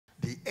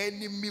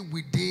enemy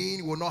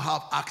within will not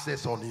have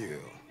access on you.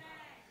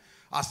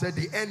 I said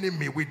the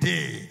enemy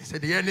within. I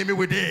said the enemy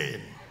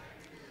within.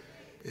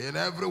 In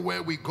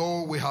everywhere we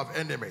go, we have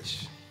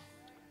enemies.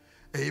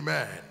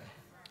 Amen.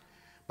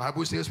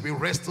 Bible says we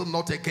wrestle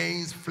not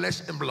against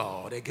flesh and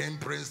blood, against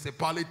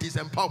principalities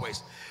and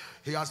powers.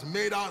 He has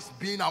made us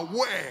being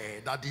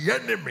aware that the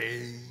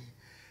enemy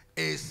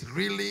is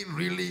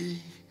really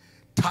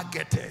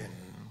targeting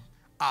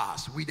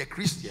us, we the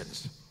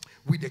Christians,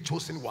 we the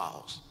chosen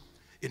ones.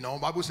 You know,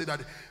 Bible says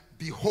that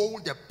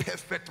behold the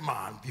perfect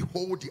man,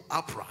 behold the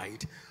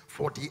upright,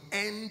 for the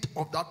end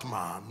of that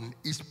man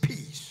is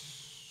peace.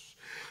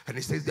 And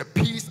he says, the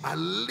peace I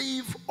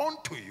leave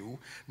unto you,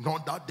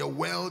 not that the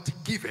world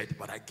give it,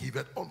 but I give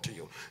it unto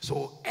you.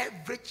 So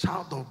every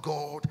child of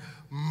God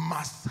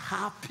must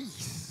have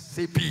peace.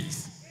 Say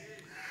peace.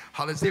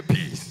 Hallelujah. Say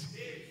peace.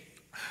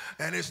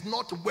 And it's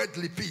not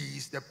worldly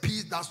peace, the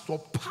peace that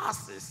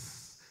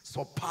surpasses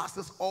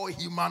all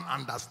human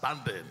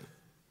understanding.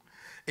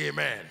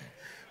 Amen.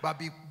 But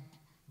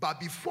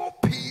before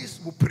peace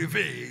will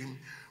prevail,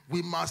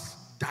 we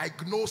must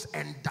diagnose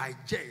and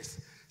digest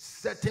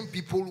certain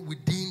people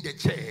within the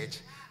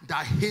church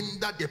that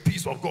hinder the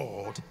peace of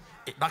God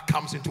that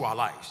comes into our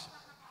lives.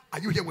 Are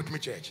you here with me,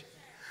 church?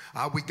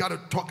 We got to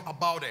talk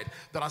about it.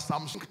 There are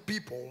some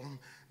people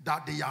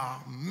that they are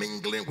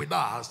mingling with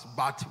us,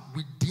 but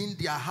within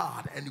their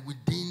heart and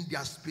within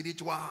their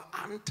spiritual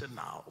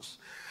antennas,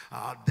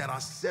 there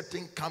are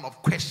certain kind of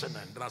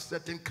questioning. There are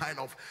certain kind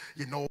of,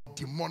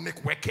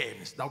 demonic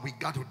workings that we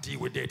got to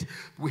deal with it.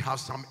 We have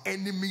some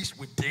enemies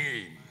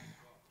within.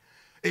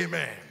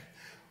 Amen.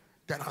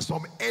 There are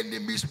some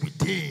enemies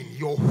within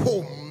your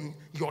home,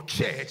 your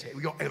church,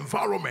 your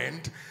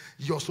environment,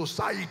 your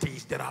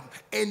societies. There are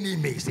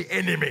enemies. The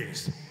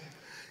enemies.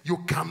 You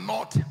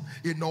cannot,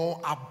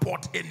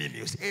 abort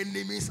enemies.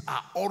 Enemies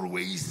are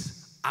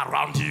always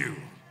around you.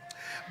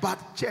 But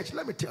church,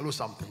 let me tell you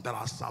something. There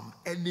are some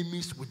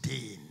enemies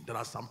within. There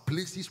are some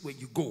places where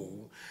you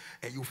go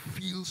and you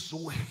feel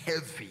so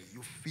heavy.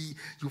 You feel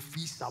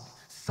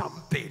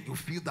something. You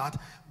feel that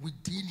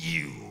within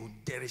you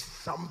there is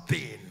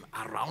something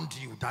around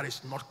you that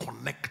is not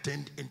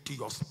connecting into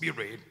your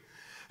spirit.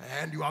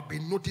 And you have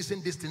been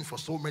noticing this thing for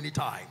so many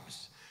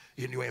times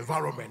in your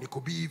environment. It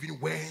could be even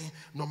where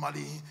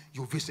normally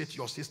you visit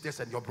your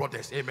sisters and your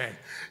brothers. Amen.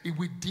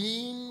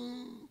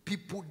 Within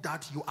people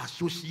that you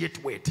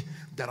associate with,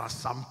 there are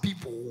some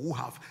people who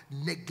have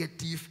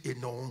negative,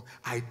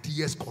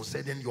 ideas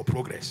concerning your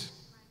progress.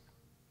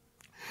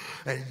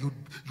 And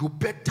you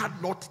better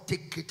not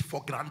take it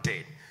for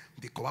granted.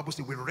 Because Bible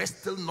says we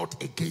wrestle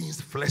not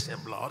against flesh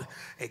and blood,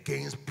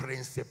 against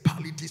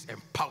principalities and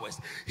powers.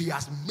 He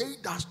has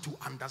made us to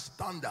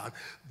understand that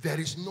there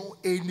is no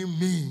any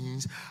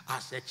means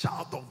as a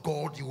child of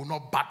God you will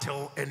not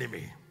battle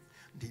enemy.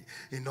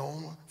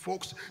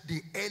 Folks,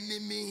 the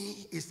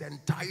enemy is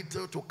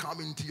entitled to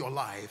come into your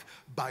life,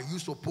 but you're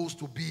supposed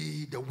to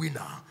be the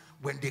winner.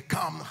 When they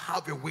come,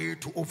 have a way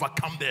to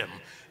overcome them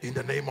in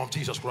the name of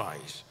Jesus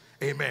Christ.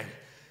 Amen.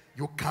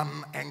 You can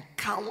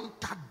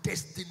encounter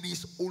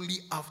destinies only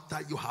after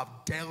you have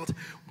dealt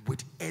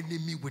with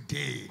enemy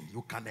within.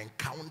 You can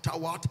encounter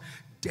what?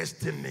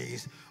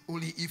 Destinies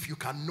only if you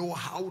can know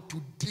how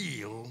to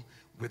deal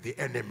with the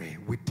enemy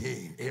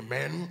within.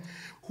 Amen.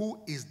 Who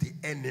is the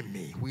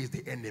enemy? Who is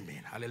the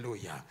enemy?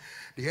 Hallelujah.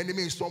 The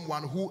enemy is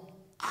someone who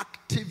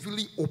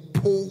actively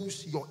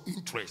opposes your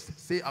interest.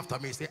 Say after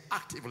me. Say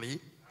actively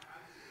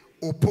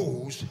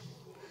oppose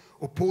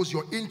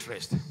your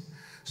interest.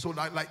 So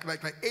like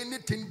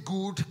anything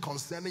good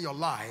concerning your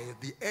life,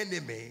 the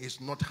enemy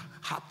is not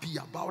happy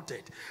about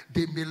it.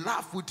 They may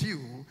laugh with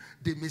you,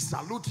 they may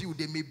salute you,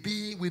 they may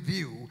be with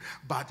you,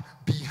 but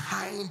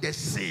behind the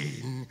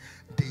scene,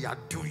 they are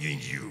doing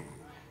you.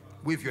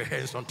 Wave your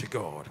hands unto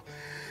God.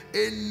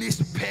 Any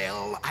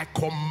spell, I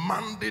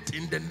command it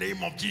in the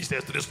name of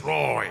Jesus to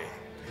destroy.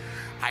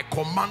 I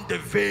command the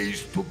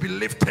vase to be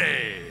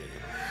lifted.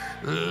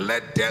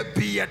 Let there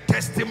be a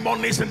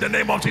testimonies in the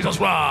name of Jesus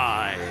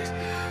Christ.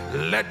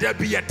 Let there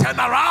be a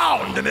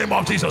turnaround in the name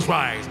of Jesus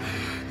Christ.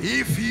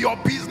 If your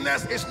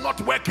business is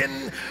not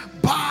working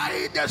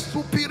by the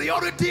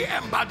superiority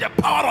and by the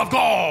power of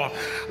God,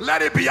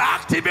 let it be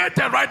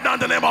activated right now in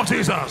the name of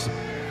Jesus.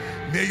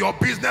 May your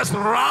business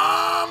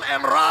run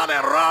and run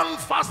and run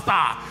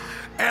faster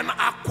and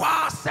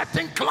acquire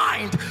certain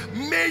client.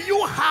 May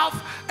you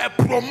have a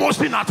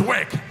promotion at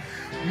work.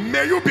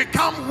 May you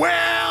become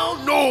well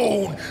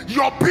known,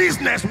 your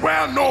business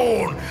well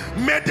known.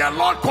 May the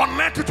Lord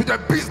connect you to the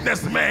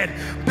businessmen,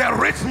 the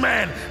rich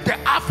men, the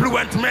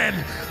affluent men,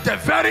 the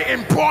very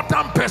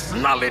important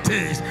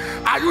personalities.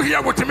 Are you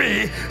here with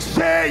me?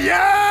 Say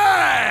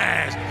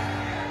yes.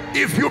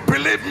 If you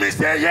believe me,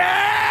 say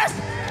yes.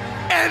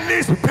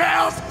 Any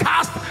spells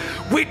cast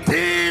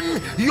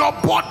within your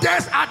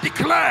borders are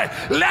declared.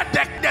 Let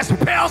the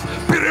spells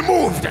be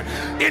removed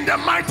in the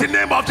mighty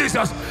name of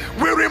Jesus.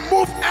 We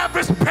remove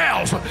every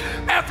spells,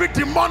 every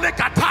demonic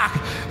attack,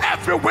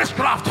 every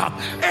witchcraft,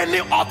 any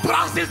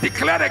utterances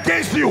declared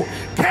against you,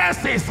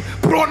 curses,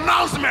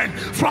 pronouncement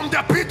from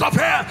the pit of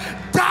hell.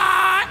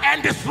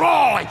 and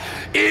destroy.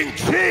 In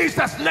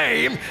Jesus'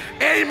 name,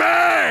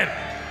 amen.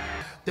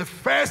 The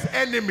first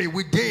enemy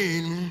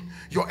within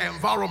your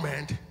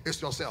environment is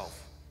yourself.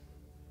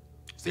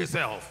 Say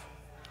self.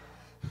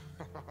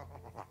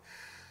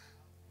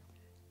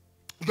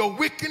 Your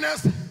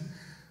weakness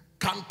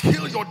can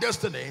kill your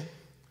destiny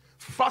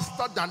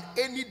faster than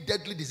any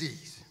deadly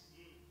disease.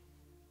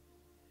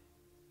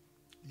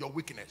 Your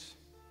weakness.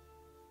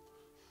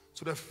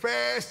 So the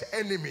first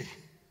enemy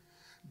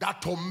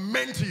that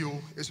torments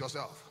you is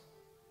yourself.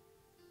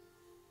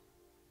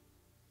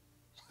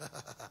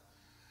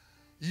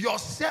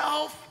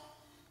 Yourself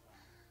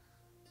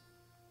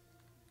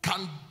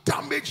can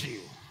damage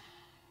you.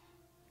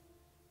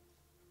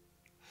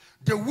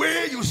 The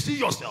way you see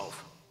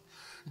yourself,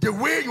 the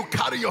way you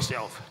carry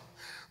yourself,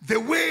 the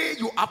way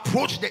you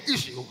approach the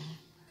issue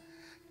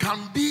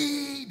can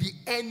be the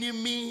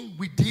enemy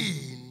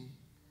within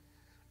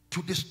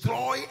to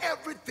destroy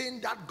everything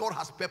that God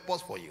has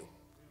purposed for you.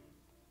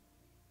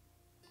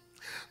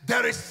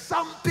 There is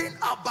something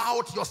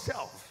about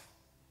yourself.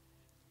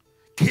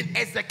 King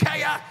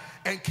Ezekiel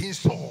and King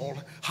Saul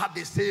had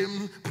the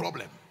same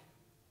problem.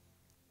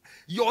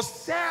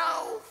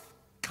 Yourself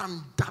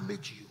can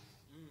damage you.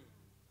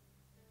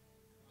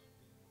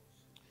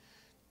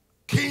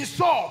 King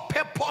Saul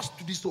purposed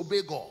to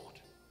disobey God.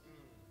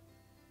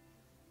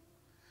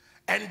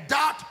 And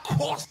that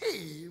caused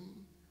him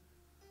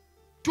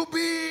to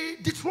be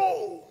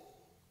dethroned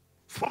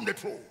from the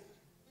throne.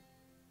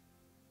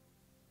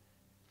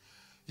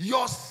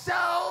 Your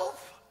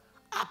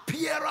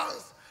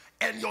self-appearance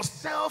and your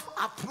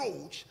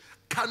self-approach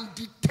can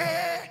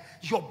deter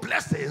your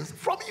blessings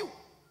from you.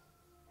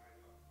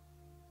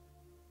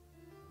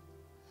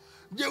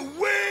 The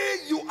way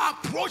you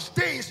approach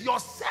things,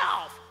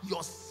 yourself,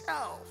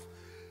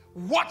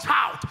 watch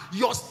out.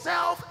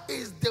 Yourself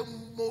is the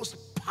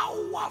most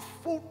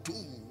powerful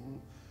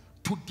tool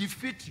to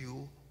defeat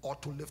you or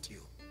to lift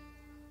you.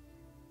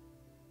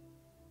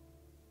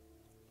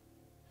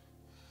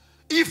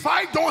 If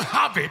I don't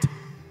have it,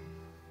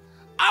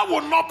 I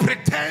will not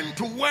pretend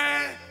to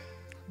wear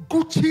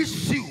Gucci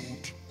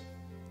suit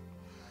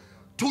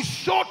to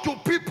show to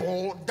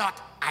people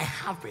that I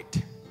have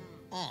it.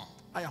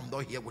 I am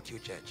not here with you,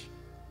 church.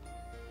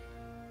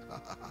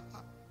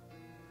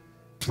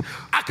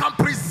 I can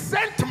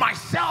present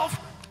myself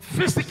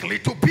physically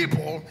to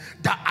people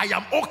that I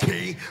am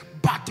okay,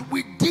 but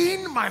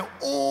within my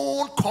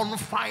own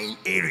confined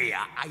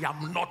area, I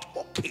am not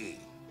okay.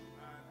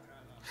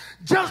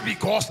 Just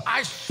because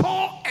I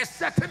saw a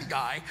certain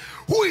guy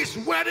who is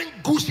wearing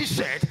Gucci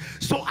shirt,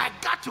 so I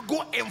got to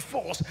go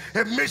enforce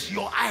and make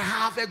sure I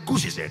have a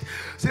Gucci shirt.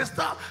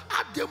 Sister,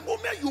 at the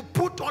moment you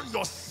put on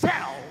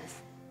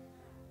yourself,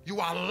 you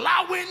are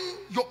allowing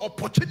your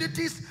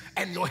opportunities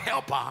and your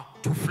helper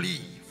to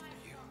flee from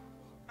you.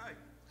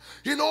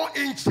 You know,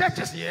 in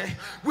churches here,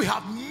 we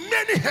have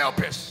many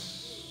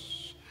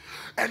helpers.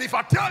 And if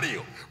I tell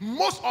you,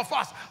 most of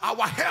us,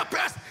 our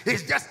helpers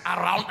is just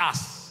around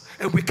us,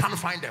 and we can't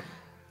find them.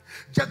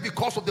 Just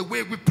because of the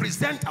way we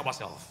present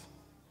ourselves.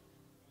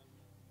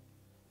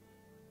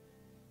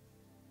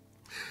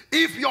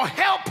 If your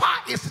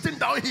helper is sitting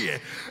down here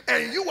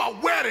and you are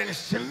wearing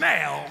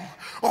Chanel,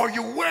 or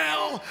you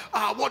wear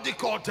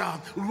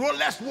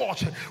Rolex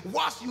watch,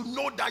 once you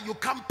know that you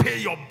can't pay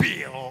your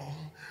bill,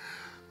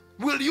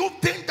 will you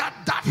think that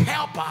that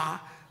helper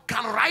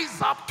can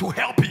rise up to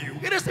help you?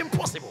 It is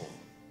impossible.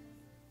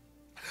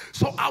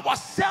 So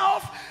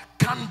ourselves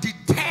can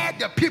deter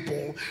the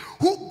people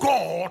who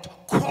God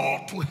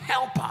called to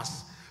help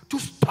us to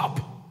stop.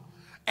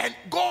 And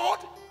God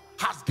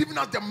has given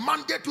us the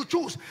mandate to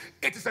choose.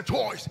 It is a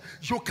choice.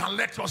 You can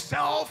let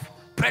yourself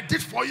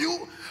predict for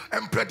you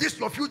and predict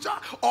your future,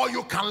 or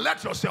you can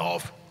let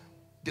yourself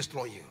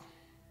destroy you.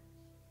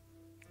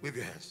 Wave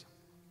your hands.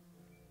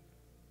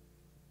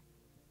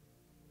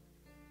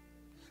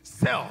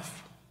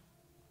 Self.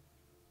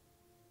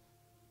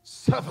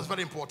 Self is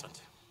very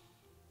important.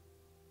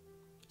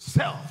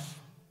 Self.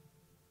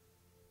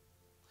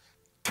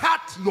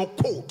 Cut your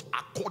coat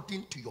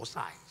according to your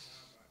size.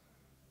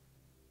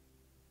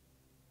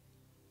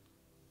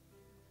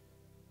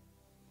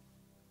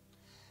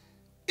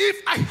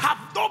 If I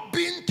have not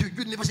been to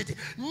university,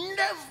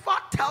 never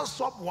tell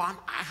someone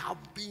I have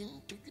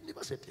been to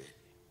university.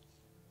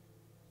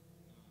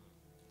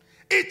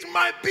 It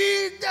might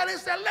be there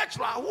is a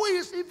lecturer who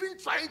is even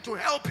trying to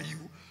help you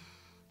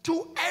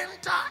to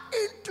enter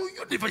into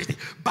university.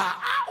 But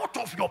out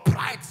of your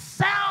pride,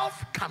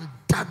 self can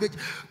damage.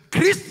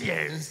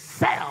 Christians,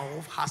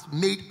 self has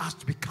made us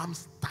to become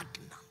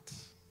stagnant.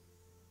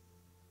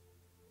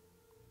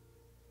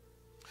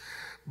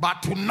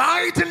 But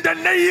tonight, in the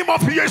name of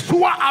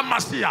Yeshua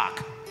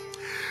HaMashiach,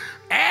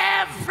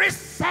 every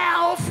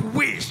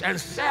self-wish and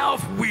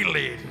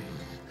self-willing,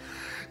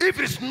 if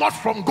it's not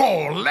from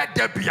God, let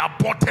there be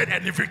aborted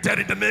and evicted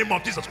in the name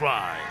of Jesus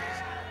Christ.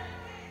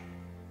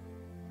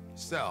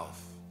 Self.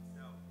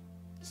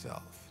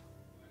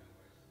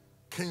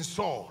 King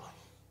Saul,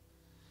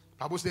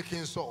 Bible says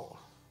King Saul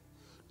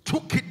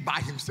took it by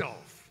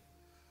himself,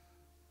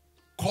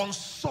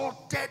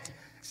 consulted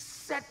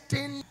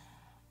certain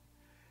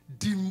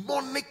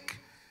demonic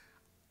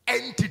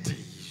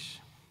entities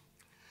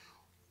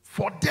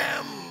for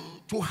them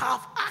to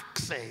have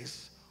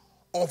access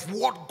of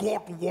what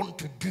God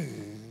wants to do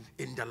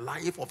in the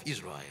life of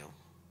Israel.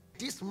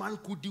 This man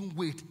couldn't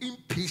wait,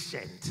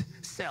 impatient,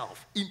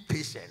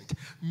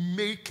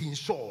 making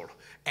Saul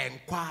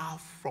inquire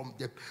from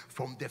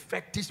the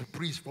fetish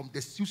priest, from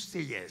the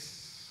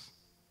soothsayers.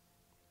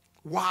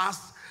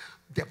 Whilst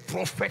the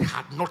prophet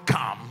had not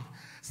come,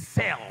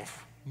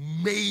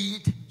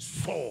 self-made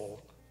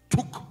Saul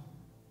took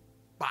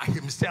by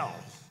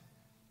himself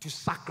to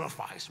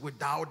sacrifice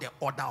without the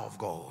order of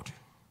God.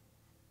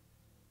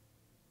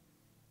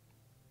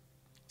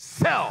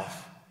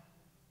 Self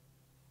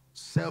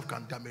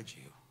can damage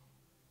you.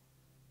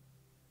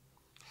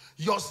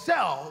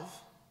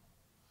 Yourself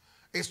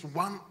is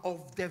one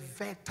of the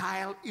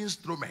fertile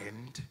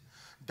instruments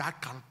that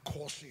can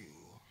cause you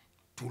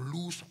to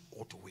lose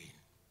or to win.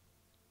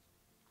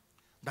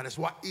 That is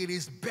why it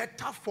is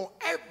better for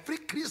every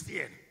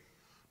Christian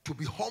to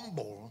be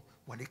humble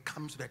when it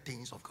comes to the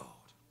things of God.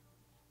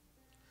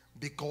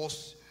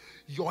 Because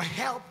your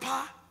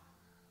helper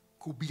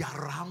could be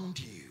around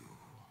you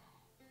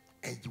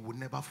and you will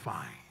never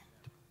find.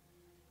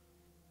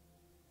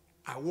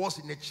 I was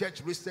in a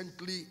church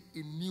recently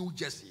in New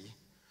Jersey.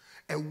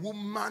 A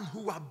woman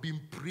who had been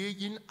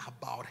praying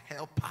about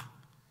helper,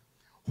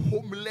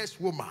 homeless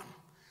woman,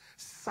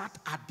 sat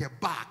at the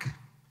back.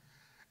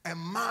 A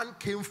man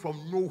came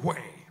from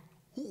nowhere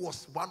who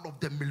was one of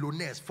the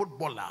millionaires,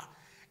 footballer,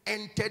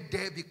 entered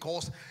there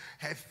because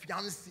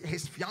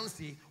his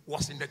fiancée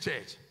was in the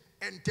church.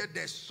 Entered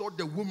there, saw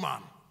the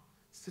woman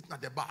sitting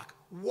at the back.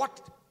 What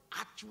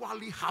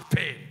actually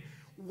happened?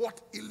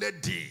 What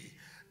Iledi?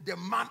 The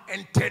man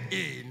entered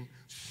in,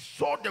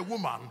 saw the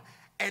woman,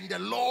 and the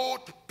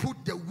Lord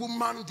put the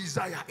woman's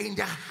desire in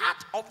the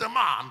heart of the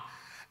man.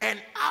 And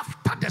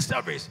after the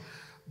service,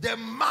 the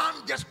man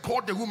just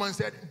called the woman and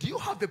said, "Do you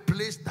have a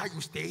place that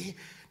you stay?"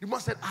 The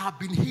woman said, "I've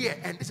been here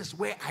and this is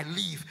where I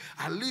live.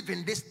 I live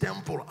in this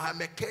temple.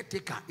 I'm a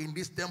caretaker in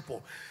this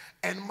temple.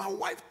 And my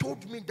wife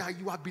told me that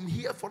you have been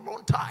here for a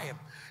long time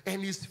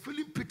and he's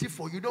feeling pity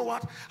for you. You know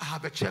what? I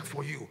have a check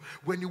for you."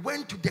 When he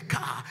went to the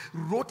car,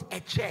 wrote a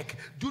check.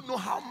 Do you know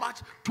how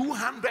much?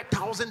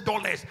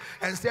 $200,000,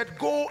 and said,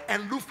 "Go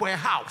and look for a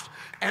house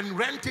and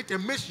rent it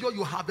and make sure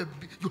you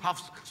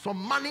have some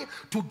money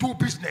to do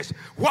business."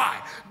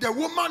 Why? The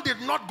woman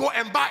did not go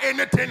and buy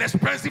anything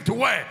expensive to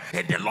wear,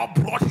 and the Lord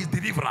brought his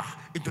deliverer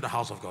into the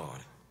house of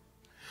God.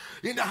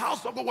 In the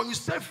house of God, when you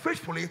serve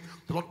faithfully,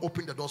 the Lord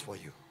opened the doors for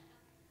you.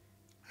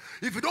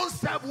 If you don't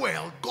serve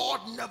well,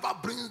 God never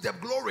brings them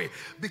glory,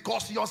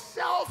 because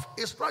yourself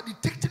is not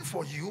dictating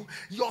for you.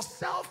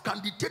 Yourself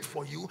can dictate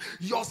for you.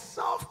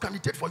 Yourself can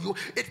dictate for you.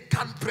 It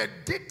can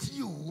predict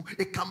you.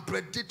 It can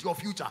predict your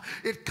future.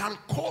 It can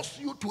cause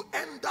you to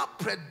end up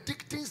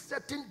predicting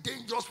certain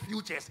dangerous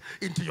futures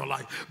into your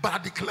life. But I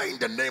declare in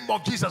the name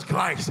of Jesus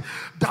Christ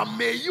that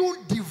may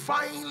you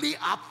divinely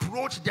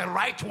approach the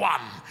right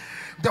one,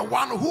 the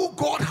one who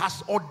God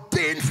has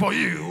ordained for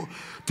you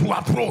to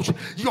approach.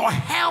 Your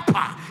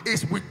helper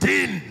is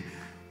within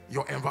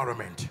your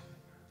environment.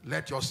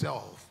 Let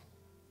yourself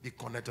be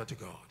connected to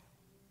God.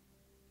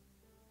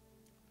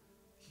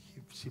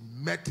 She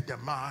met the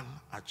man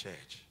at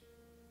church.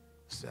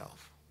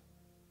 Self.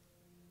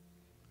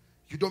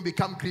 You don't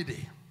become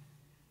greedy.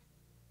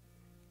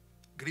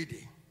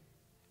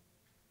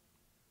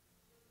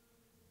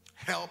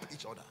 Help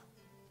each other,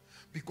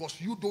 because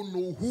you don't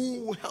know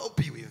who will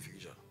help you in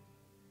future.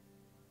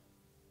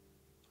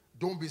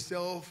 Don't be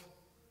self-greedy.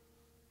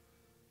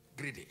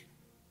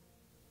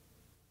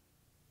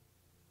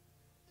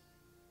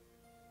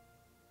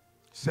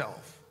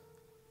 Self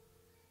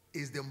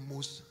is the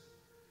most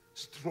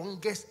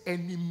strongest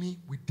enemy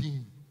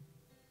within.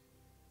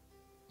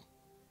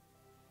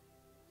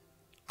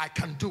 I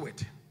can do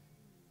it.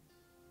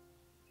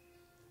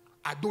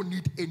 I don't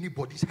need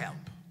anybody's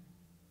help.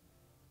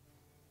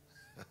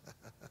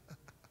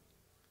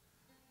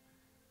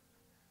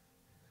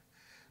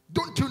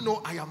 Don't you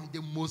know I am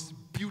the most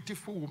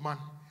beautiful woman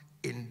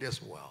in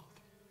this world?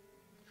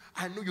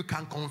 I know you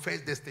can confess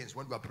these things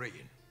when you are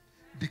praying.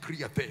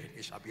 Decree a thing,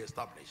 it shall be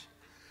established.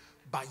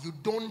 But you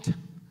don't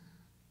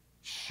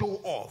show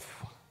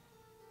off.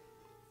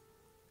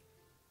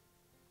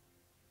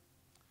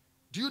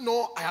 Do you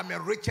know I am the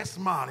richest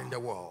man in the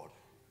world?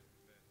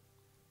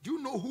 Do you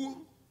know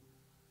who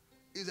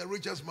is the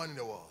richest man in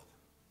the world?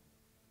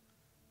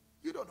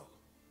 You don't know.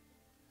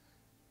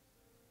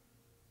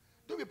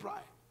 Don't be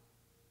proud.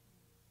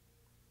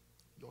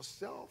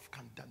 Yourself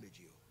can damage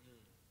you.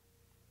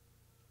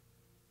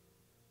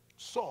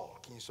 Saul,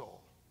 King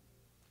Saul,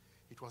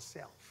 it was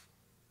self.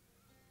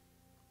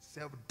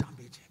 Self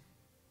damaged him.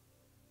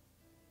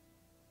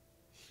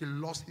 He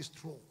lost his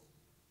throne.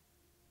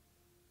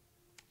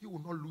 You will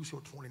not lose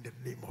your throne in the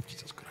name of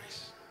Jesus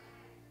Christ.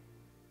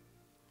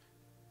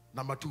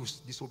 Number 2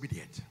 is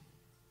disobedient.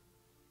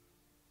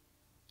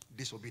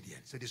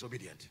 Disobedient. Say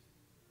disobedient.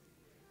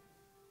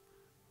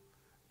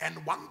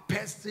 And one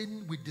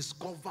person, we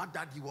discovered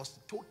that he was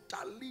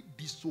totally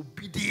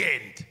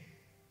disobedient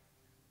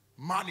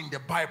man in the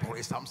Bible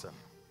is Samson.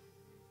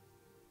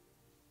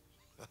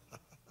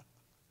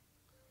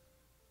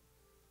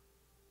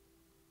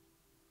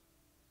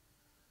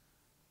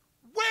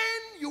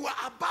 When you were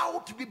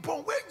about to be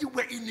born, when you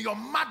were in your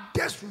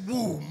mother's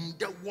womb,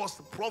 there was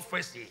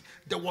prophecy,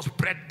 there was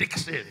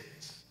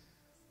predictions.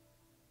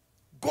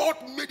 God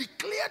made it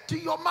clear to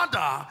your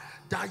mother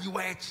that you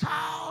were a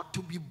child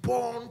to be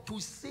born to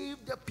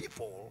save the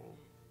people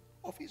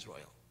of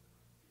Israel.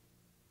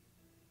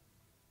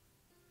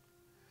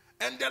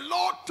 And the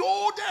Lord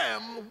told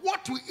them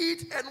what to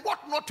eat and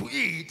what not to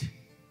eat,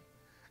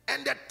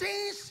 and the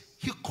things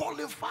he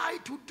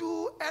qualified to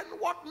do and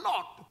what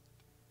not.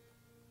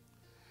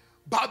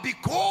 But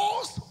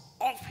because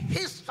of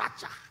his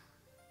stature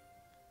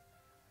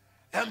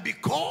and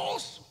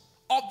because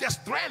of the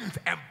strength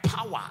and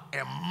power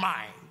and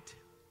mind,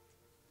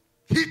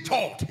 he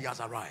thought he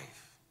has arrived.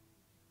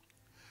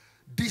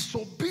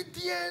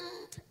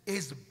 Disobedient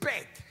is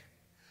birth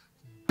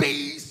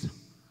based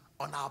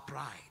on our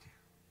pride.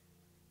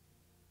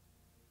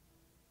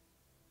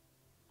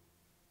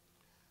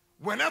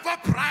 Whenever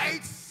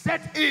pride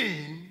set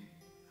in,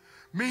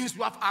 means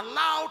you have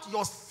allowed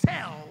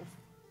yourself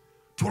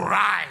to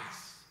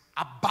rise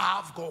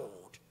above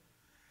God.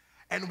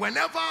 And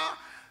whenever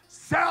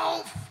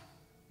self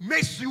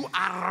makes you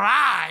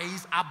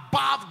arise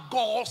above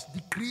God's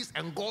decrees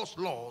and God's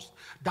laws,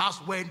 that's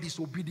when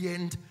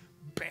disobedient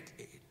bet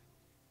in.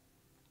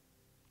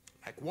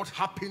 Like what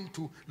happened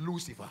to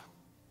Lucifer.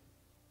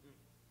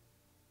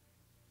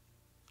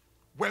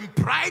 When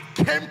pride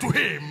came to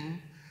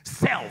him,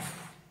 self,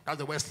 that's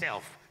the word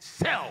self,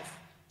 self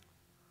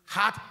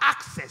had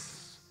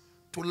access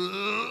to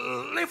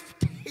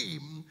lift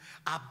him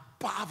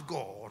above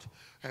God.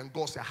 And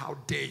God said, how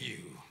dare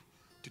you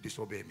to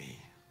disobey me?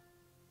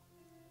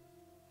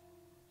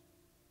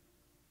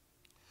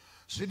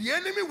 So the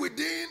enemy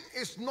within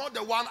is not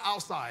the one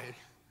outside.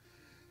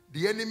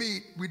 The enemy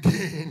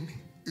within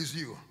is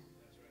you.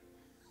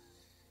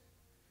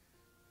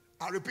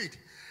 I repeat,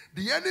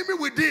 the enemy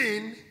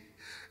within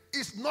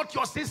is not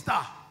your sister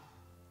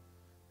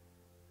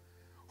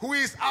who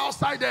is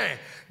outside there.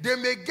 They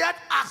may get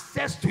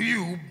access to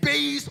you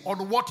based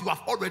on what you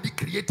have already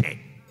created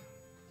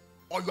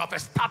or you have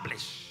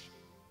established.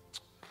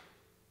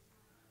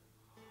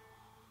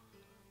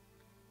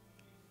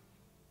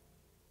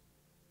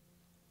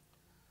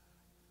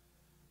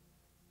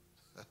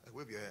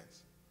 Wave your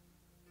hands.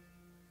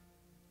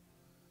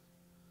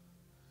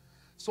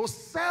 So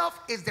self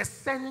is the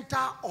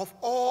center of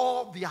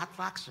all the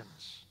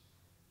attractions.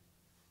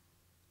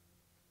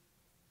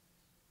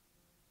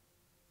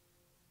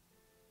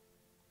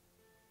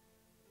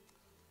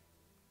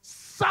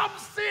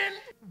 Samson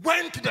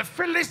went to the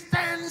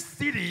Philistine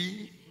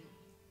city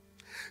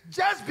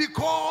just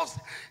because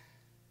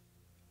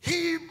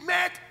he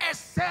met a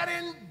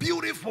certain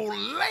beautiful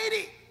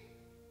lady.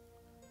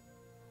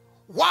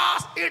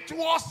 Whilst it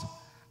was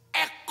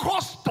a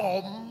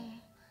custom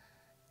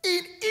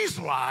in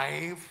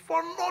Israel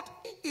for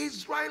not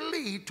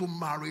Israeli to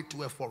marry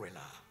to a foreigner.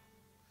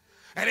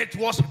 And it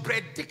was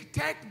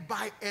predicted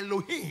by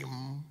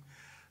Elohim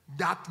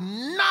that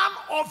none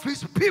of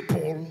his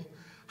people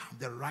have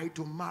the right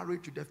to marry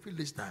to the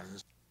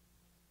Philistines.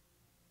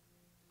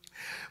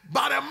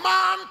 But a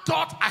man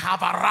thought, I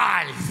have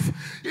arrived.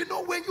 You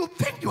know, when you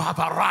think you have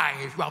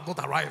arrived, you have not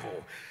arrived.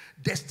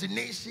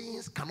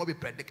 Destinations cannot be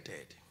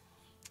predicted.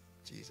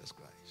 Jesus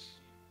Christ.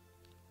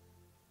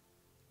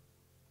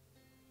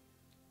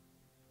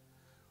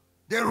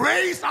 The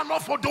race are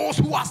not for those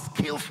who are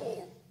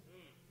skillful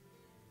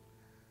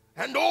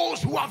and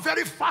those who are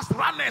very fast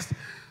runners.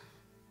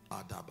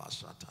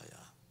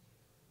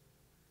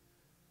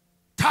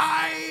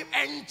 Time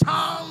and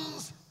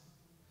chance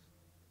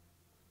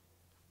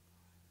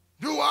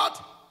do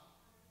what?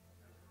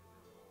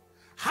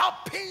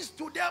 Happens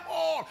to them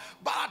all.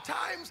 But at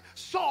times,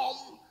 some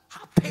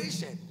have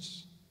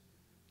patience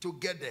to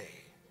get there.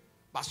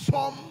 But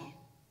some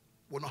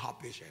will not have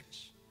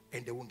patience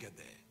and they won't get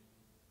there.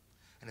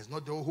 And it's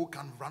not those who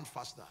can run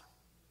faster.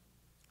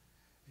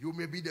 You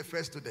may be the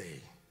first today,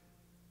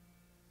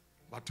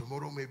 but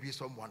tomorrow may be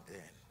someone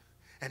else.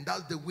 And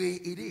that's the way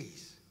it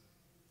is.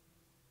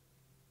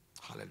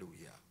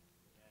 Hallelujah.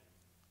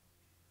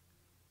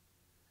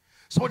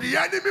 So the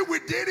enemy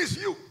within is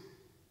you.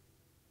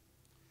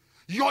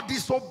 Your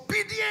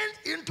disobedience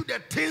into the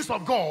things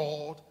of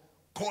God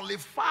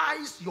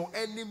qualifies your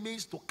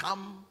enemies to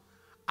come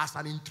as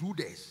an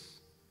intruders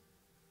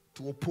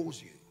to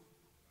oppose you.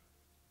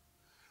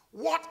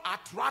 What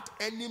attracts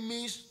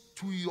enemies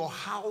to your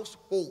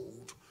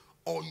household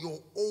or your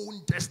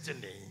own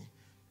destiny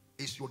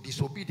is your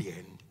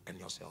disobedience and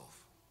yourself.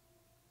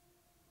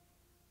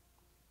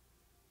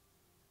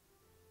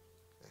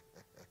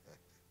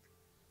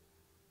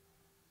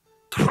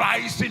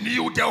 Christ in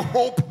you, the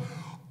hope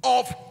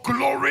of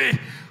glory.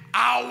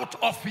 Out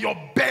of your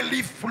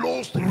belly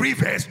flows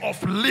rivers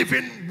of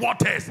living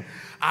waters.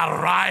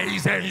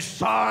 Arise and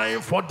shine,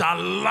 for the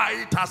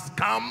light has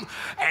come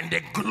and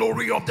the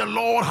glory of the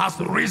Lord has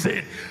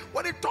risen.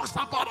 When it talks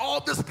about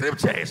all the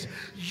scriptures,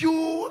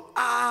 you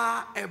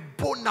are a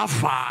bona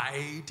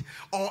fide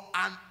or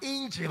an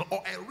angel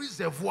or a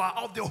reservoir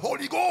of the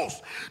Holy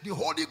Ghost. The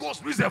Holy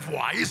Ghost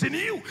reservoir is in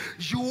you.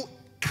 You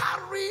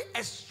carry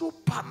a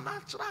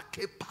supernatural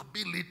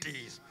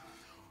capabilities,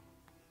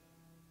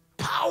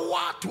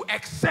 power to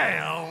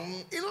excel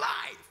in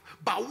life.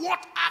 But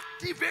what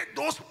activates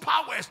those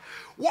powers,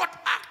 what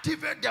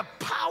activates the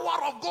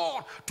power of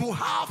God to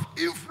have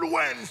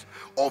influence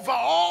over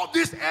all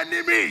these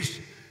enemies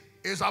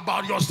is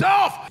about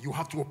yourself. You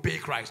have to obey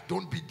Christ.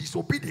 Don't be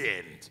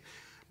disobedient.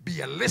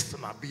 Be a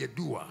listener, be a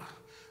doer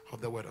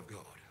of the word of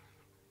God.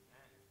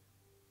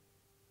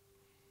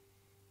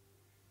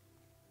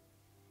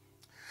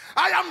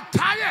 I am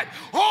tired.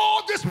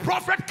 Oh, this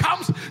prophet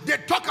comes, they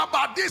talk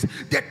about this,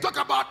 they talk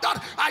about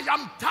that. I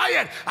am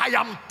tired. I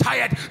am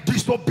tired.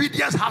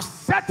 Disobedience has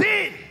set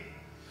in.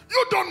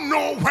 You don't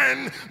know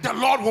when the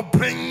Lord will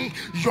bring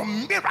your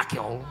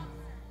miracle.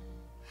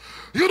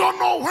 You don't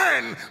know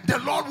when the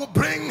Lord will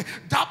bring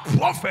that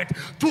prophet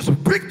to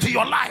speak to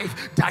your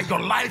life, that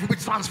your life will be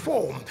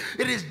transformed.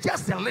 It is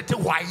just a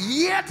little while,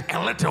 yet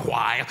a little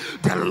while,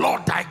 the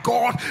Lord thy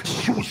God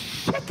should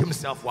shake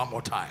himself one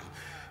more time.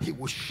 He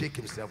will shake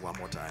himself one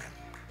more time.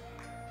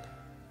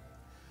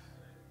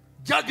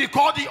 Just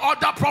because the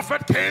other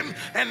prophet came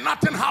and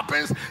nothing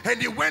happens,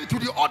 and he went to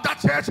the other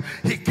church,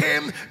 he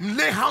came,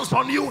 lay hands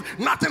on you,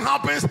 nothing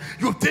happens,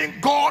 you think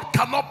God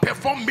cannot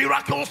perform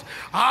miracles?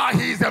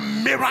 He's a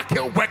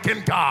miracle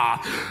working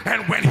God.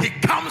 And when he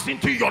comes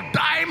into your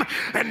time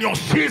and your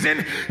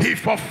season, he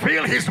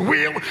fulfills his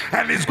will,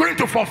 and he's going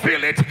to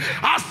fulfill it.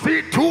 I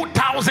see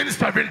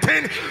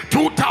 2017,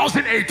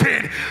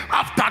 2018,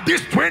 after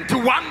this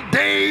 21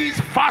 days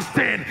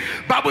fasting,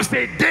 Bible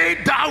says, they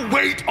that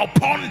wait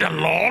upon the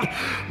Lord,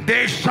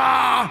 they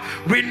shall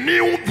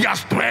renew their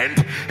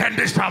strength, and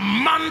they shall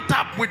mount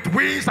up with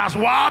wings as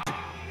what?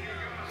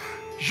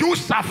 You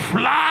shall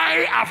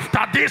fly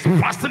after this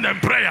fasting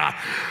and prayer.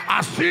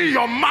 I see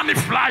your money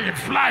flying.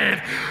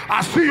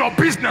 I see your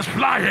business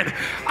flying.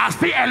 I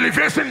see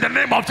elevation in the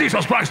name of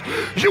Jesus Christ.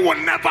 You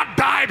will never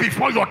die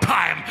before your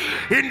time.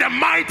 In the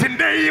mighty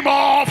name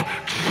of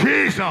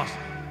Jesus.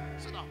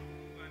 Sit down.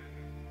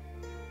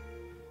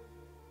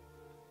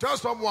 Tell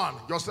someone,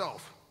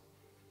 yourself.